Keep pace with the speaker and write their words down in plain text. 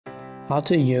how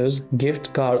to use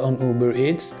gift card on Uber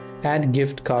Eats. Add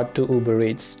gift card to Uber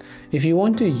Eats. If you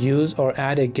want to use or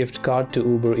add a gift card to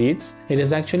Uber Eats, it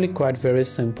is actually quite very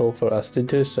simple for us to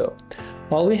do so.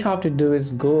 All we have to do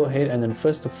is go ahead and then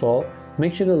first of all,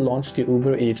 make sure to launch the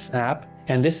Uber Eats app,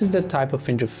 and this is the type of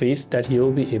interface that you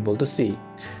will be able to see.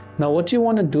 Now what you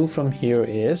want to do from here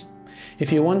is,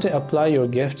 if you want to apply your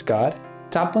gift card,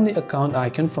 tap on the account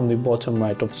icon from the bottom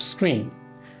right of the screen.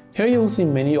 Here you will see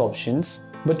many options,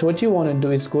 but what you want to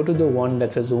do is go to the one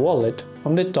that says wallet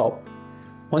from the top.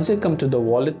 Once you come to the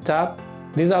wallet tab,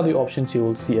 these are the options you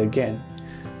will see again.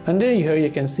 Under here you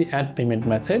can see add payment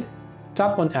method.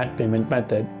 Tap on add payment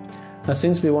method. Now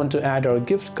since we want to add our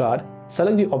gift card,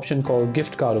 select the option called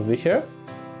gift card over here.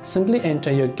 Simply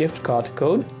enter your gift card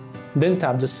code, then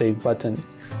tap the save button.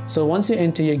 So once you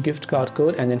enter your gift card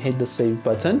code and then hit the save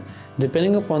button,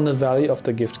 depending upon the value of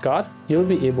the gift card, you'll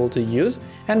be able to use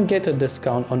and get a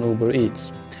discount on Uber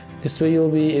Eats. This way you'll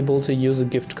be able to use a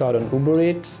gift card on Uber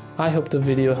Eats. I hope the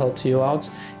video helped you out.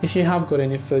 If you have got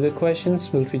any further questions,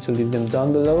 feel free to leave them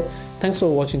down below. Thanks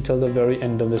for watching till the very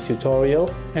end of this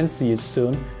tutorial, and see you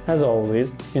soon, as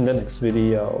always, in the next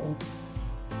video.